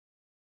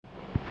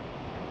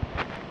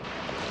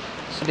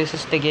So this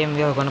is the game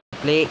we are gonna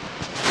play.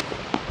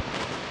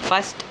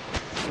 First,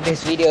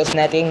 this video is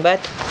nothing but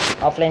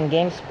offline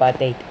games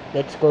part 8.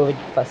 Let's go with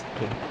first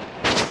game.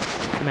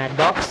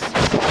 Madbox.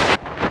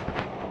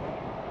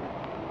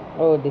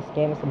 Oh, this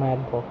game is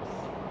Madbox.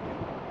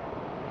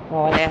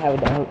 Now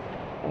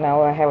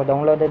I have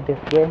downloaded this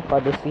game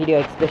for this video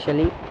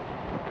especially.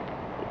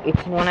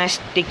 It's known as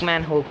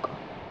Stickman Hook.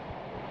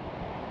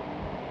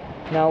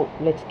 Now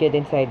let's get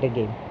inside the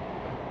game.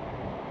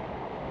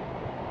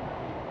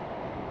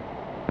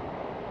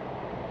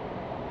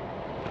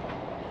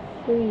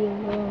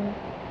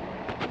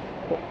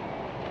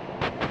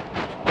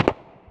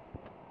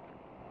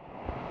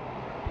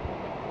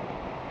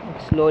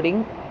 It's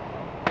loading.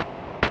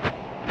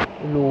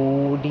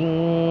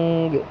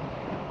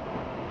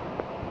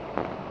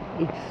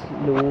 It's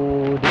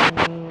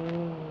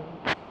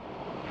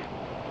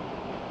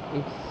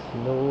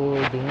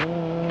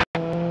loading.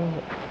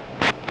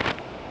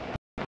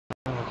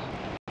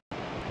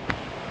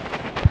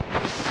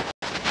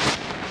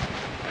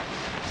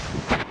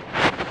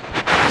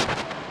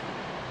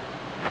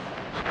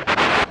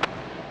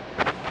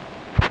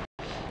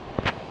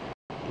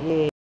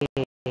 Yay,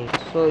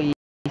 so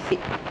easy.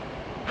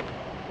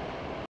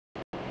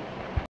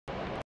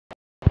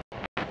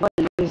 But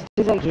is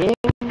this a game?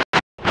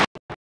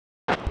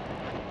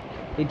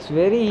 It's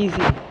very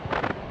easy.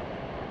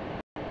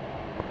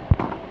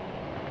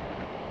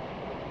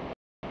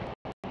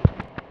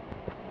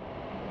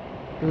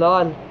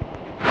 Lol.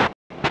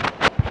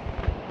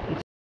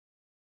 It's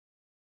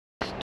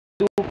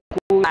too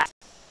cool.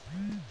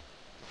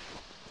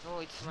 Oh,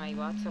 it's my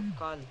WhatsApp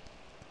call.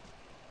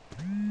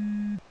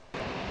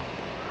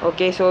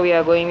 Okay, so we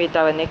are going with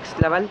our next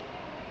level.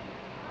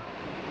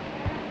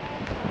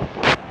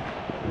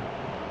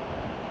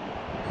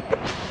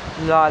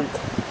 Lol.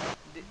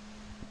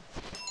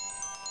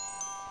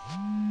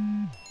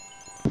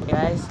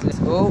 Guys, let's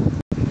go.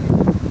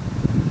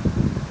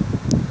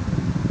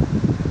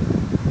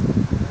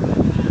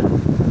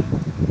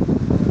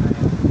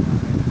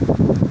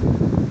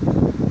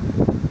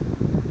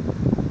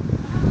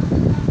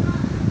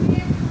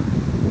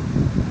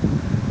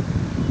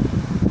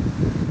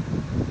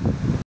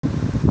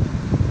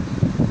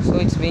 So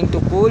it's being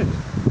too cool.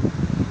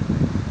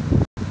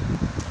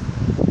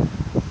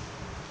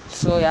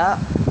 So yeah.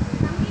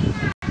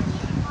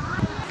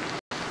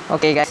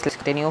 Okay guys, let's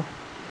continue.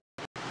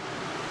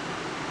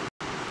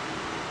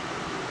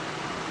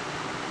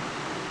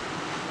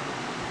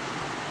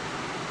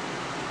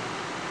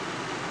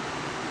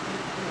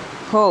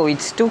 Oh,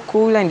 it's too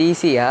cool and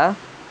easy, yeah?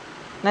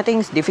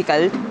 Nothing's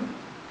difficult.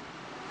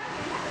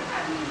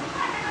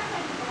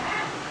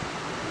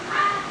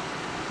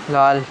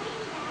 Lol.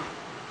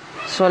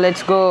 So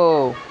let's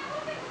go.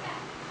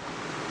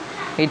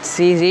 It's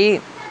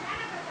easy.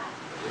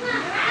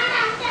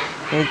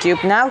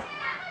 YouTube now.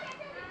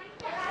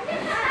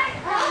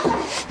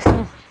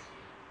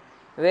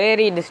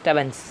 Very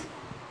disturbance.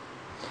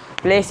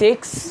 Play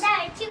 6.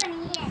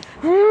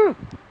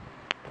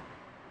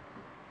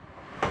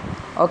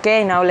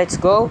 Okay, now let's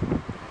go.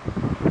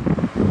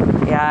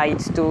 Yeah,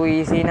 it's too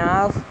easy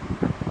now.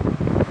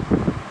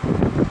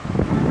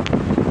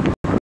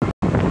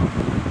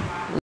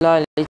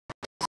 Lol, it's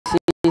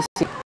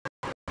easy.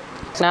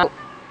 Now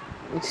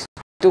it's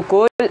too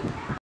cool.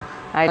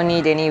 I don't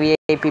need any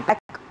VIP pack.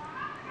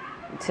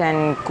 It's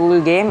a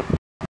cool game.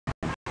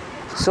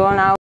 So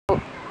now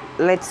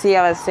let's see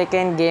our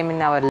second game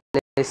in our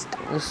list.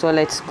 So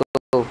let's go.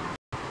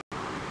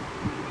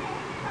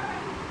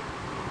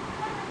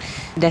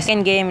 The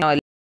second game in our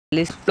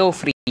list is Flow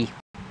Free.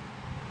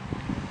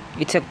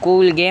 It's a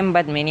cool game,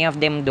 but many of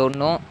them don't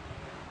know.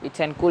 It's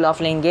a cool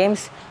offline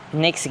games.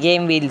 Next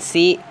game we'll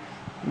see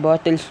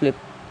Bottle Flip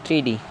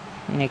 3D.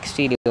 Next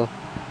video.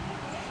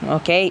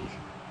 Okay.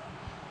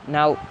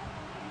 Now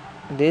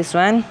this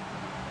one.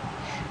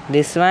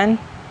 This one.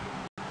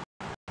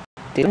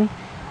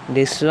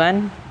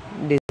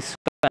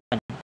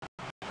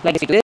 Like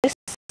this.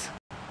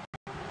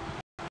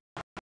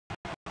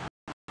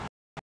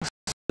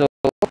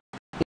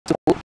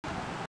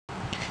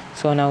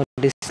 So now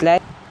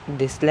dislike,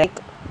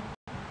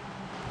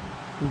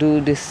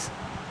 do this,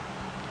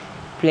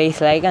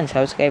 please like and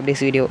subscribe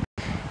this video.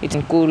 It's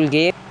a cool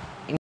game.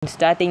 In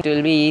starting it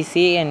will be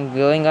easy, and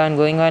going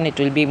on it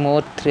will be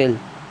more thrill.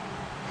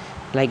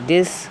 Like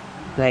this.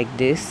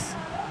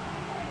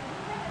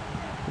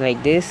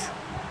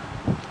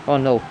 Oh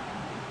no,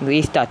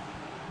 restart.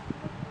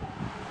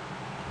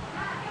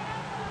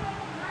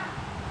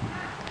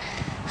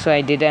 So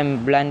I did a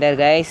blunder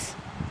guys,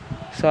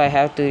 so I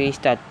have to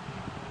restart.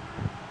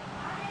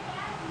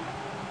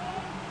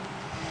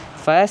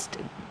 First,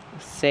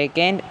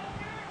 second,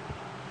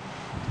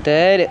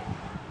 third,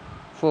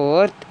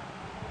 fourth,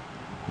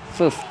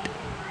 fifth.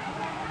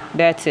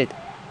 That's it.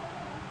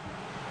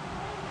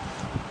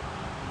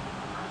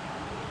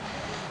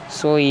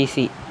 So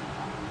easy.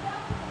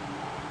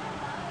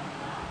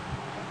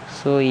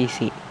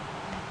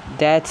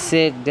 That's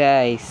it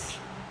guys.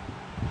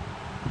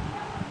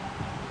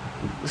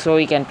 So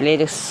we can play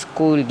this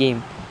cool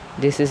game.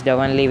 This is the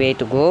only way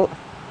to go.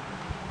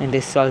 And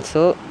this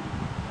also.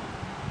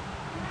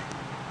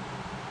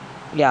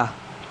 Yeah,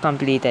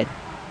 completed.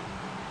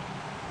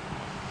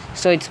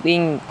 So it's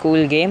being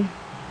cool game.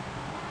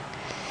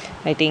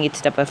 I think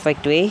it's the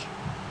perfect way.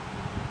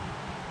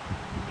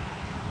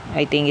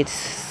 I think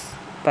it's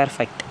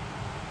perfect.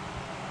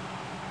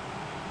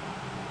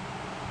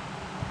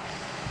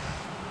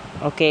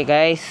 Okay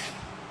guys,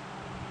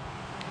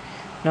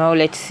 now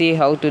let's see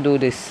how to do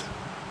this.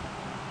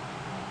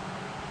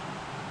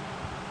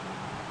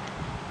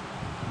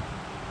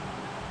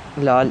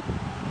 Lol.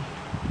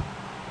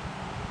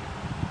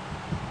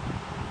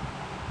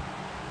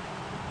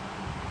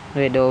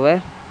 Wait,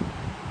 over.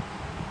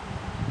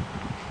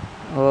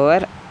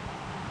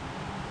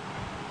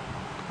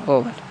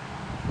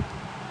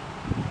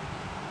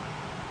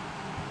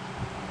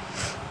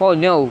 Oh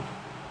no,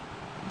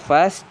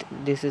 first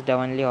this is the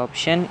only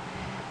option,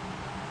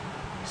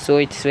 so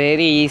it's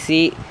very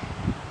easy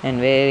and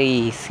very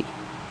easy.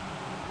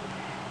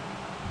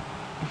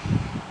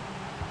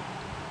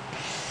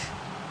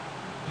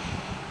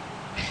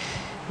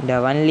 The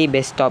only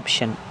best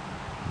option,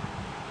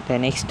 the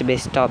next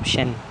best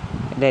option,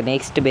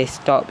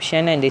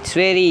 and it's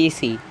very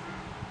easy.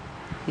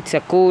 It's a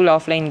cool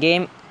offline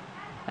game.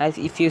 As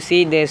if you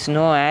see, there's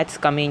no ads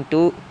coming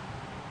too,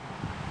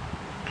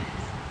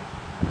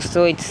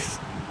 so it's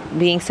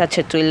being such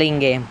a thrilling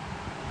game.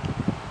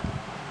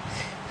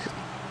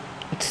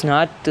 It's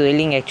not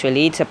thrilling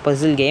actually, it's a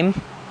puzzle game.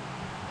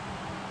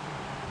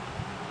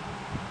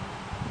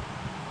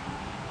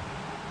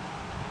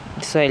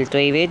 So I'll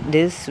try it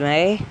this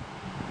way.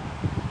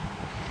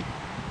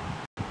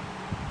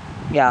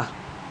 Yeah,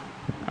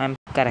 I'm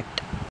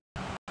correct.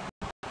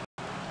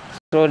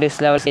 So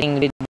this level is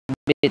getting a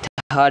bit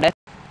harder.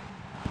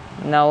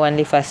 Now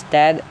only first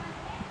tag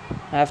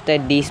after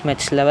these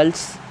much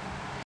levels.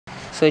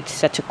 So it's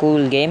such a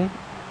cool game.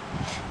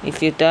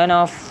 If you turn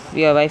off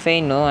your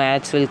Wi-Fi, no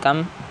ads will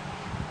come.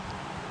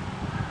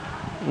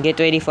 Get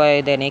ready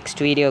for the next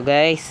video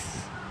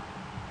guys.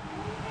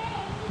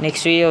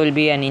 Next video will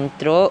be an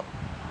intro.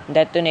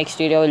 That the next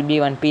video will be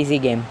one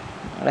PC game.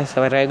 That's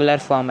our regular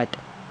format.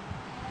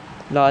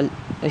 Lol.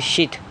 Oh,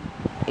 shit.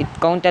 It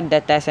counted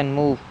that as a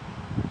move.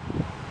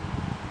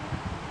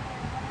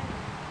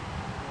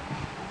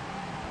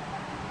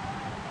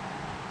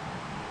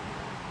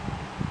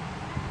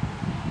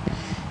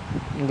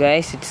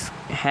 Guys, it's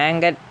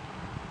hanged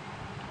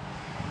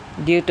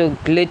due to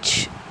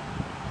glitch.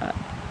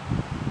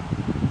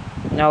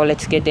 Now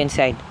let's get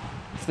inside.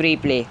 Free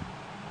play.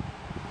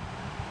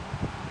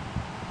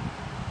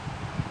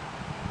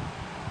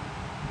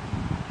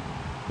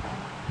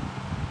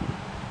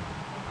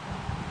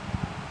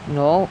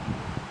 No,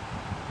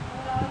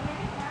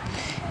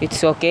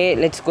 it's okay.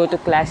 Let's go to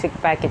classic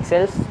pack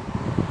itself.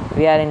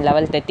 We are in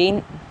level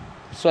 13,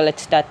 so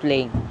let's start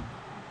playing.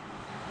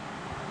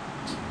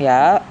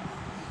 Yeah,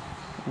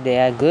 they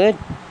are good,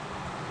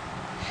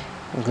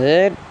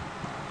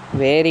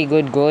 very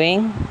good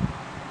going.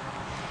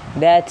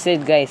 That's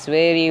it guys,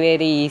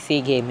 very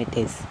easy game it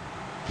is,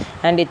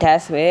 and it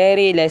has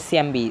very less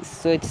MBs,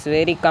 so it's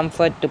very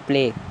comfort to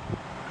play.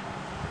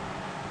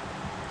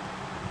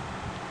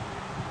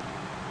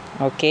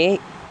 Okay,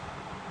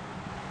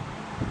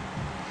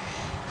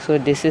 so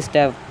this is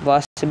the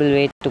possible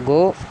way to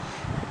go,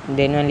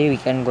 then only we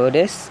can go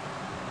this.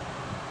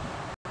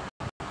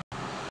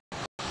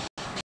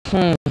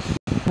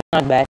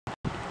 Not bad.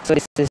 So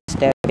this is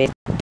the best,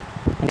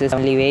 this is the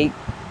only way,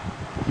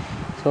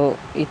 so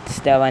it's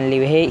the only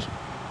way.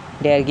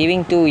 They are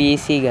giving too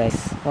easy guys,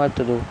 what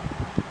to do.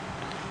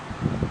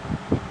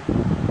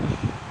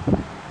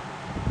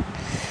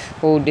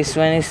 Oh, this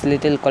one is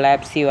little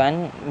collapsy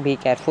one, be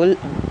careful.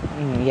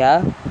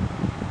 Yeah,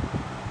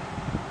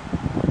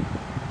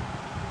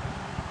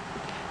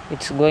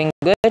 it's going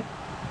good.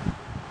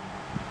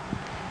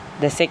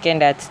 The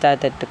second ad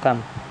started to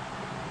come.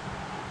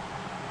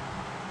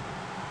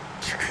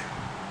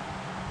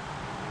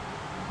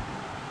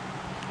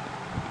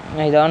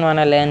 I don't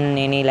wanna learn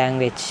any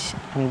language,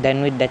 I'm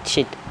done with that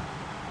shit.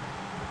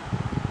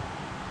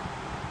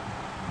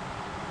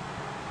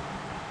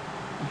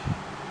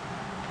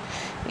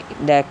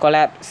 The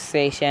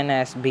collapsation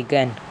has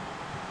begun,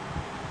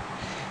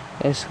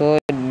 so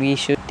we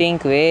should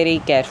think very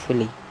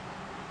carefully.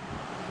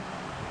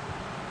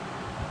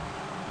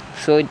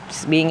 So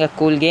it's being a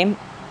cool game,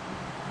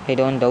 I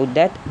don't doubt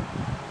that.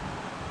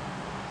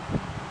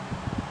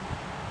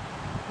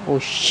 Oh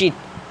shit,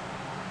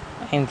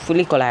 I'm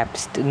fully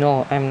collapsed.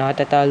 No, I'm not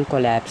at all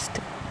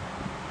collapsed.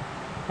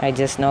 I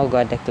just now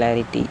got the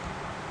clarity.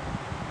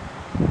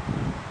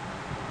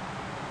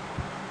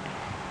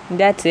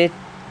 That's it.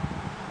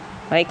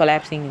 Why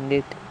collapsing in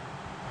it?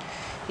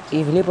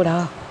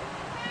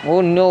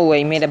 Oh no,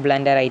 I made a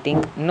blunder I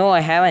think. No,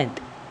 I haven't.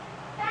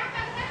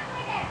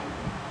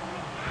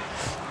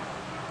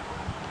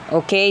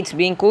 Okay, it's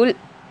being cool.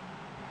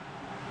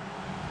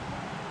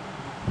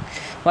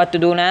 What to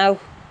do now?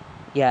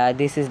 Yeah,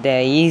 this is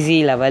the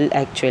easy level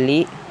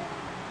actually.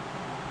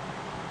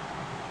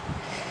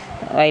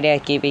 Why they are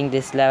keeping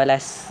this level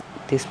as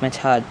this much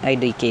hard? I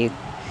do care.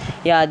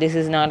 Yeah, this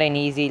is not an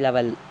easy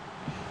level.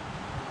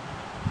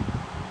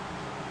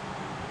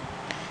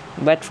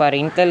 But for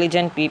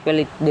intelligent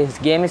people, this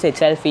game is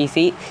itself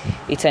easy.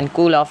 It's a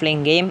cool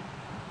offline game.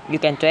 You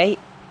can try.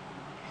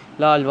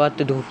 Lol, what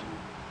to do?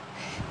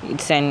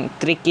 It's a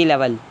tricky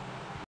level.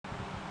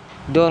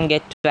 Don't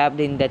get trapped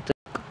in that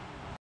trick.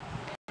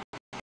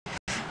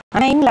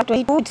 And in level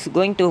 22, it's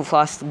going too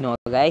fast now,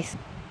 guys.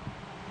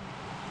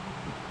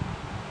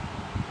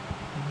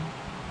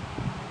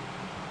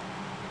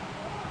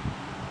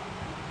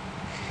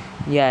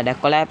 Yeah, the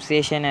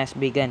collapsation has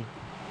begun.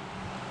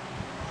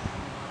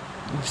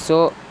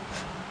 So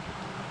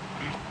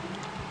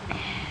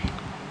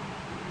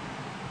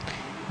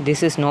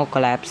this is no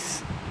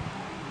collapse.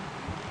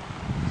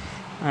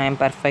 I am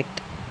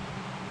perfect.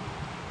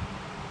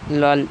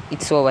 Lol,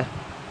 it's over.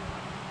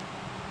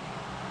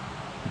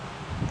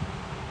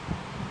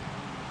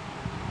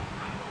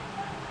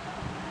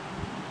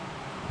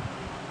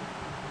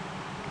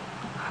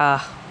 Ha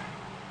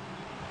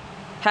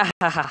ha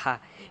ha ha ha.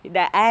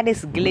 The ad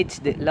is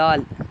glitched.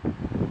 Lol.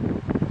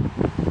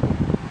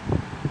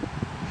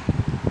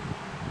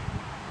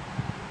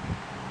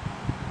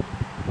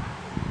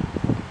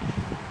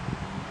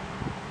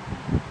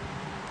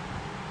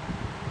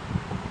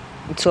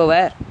 It's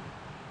over.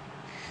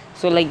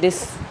 So like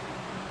this,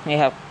 we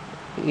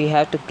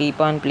have to keep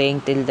on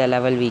playing till the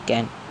level we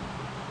can.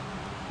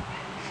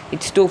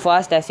 It's too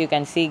fast, as you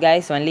can see,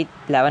 guys. Only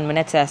 11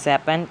 minutes has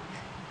happened.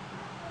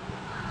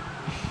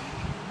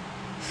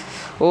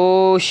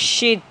 Oh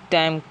shit,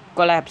 I'm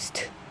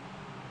collapsed.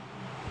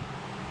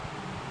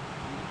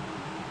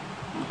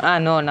 Ah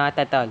no, not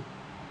at all.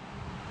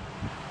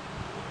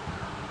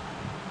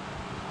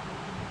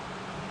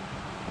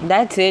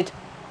 That's it.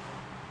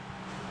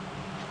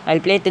 I'll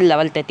play till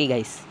level 30,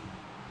 guys.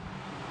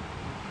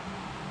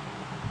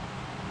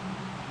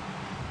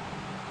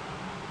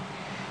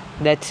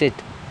 That's it.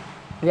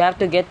 We have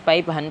to get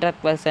pipe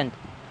 100%.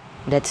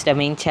 That's the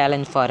main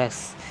challenge for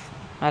us.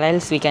 Or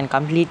else we can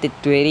complete it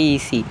very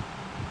easy.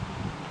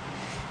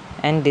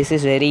 And this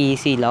is very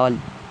easy, lol.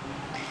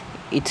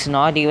 It's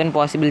not even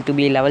possible to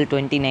be level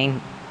 29.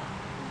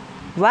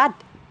 What?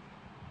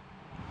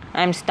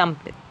 I'm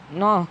stumped.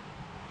 No.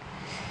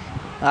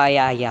 Ah,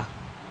 yeah.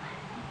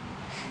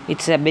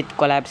 It's a bit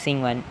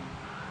collapsing one.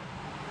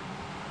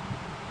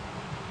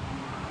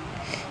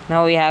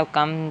 Now we have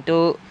come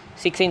to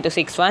 6 into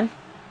 6 one.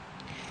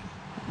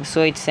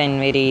 So it's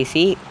very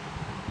easy.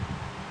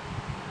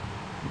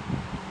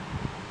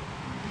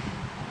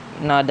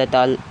 Not at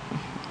all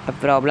a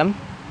problem.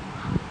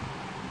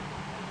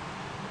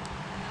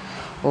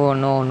 Oh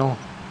no.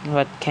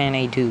 What can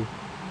I do?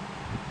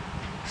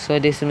 So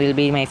this will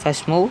be my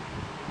first move.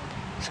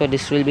 So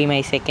this will be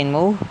my second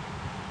move.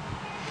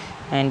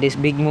 And this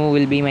big move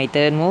will be my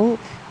third move.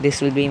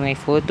 This will be my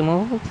fourth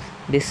move.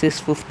 This is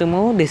fifth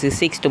move. This is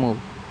sixth move.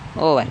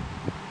 Over.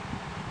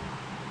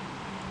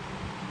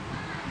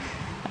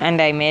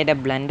 And I made a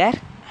blunder.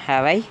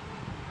 Have I?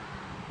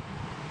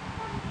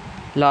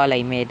 Lol,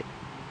 I made.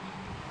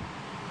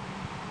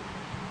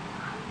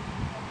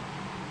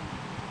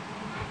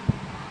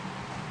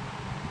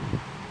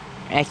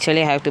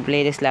 Actually, I have to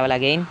play this level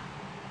again.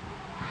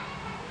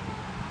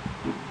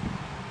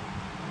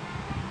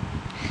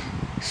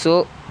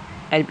 So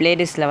I'll play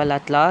this level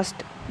at last.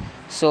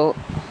 So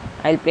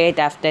I'll play it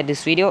after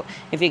this video.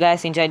 If you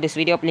guys enjoyed this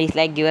video, please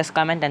like, give us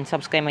comment and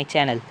subscribe my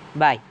channel.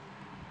 Bye.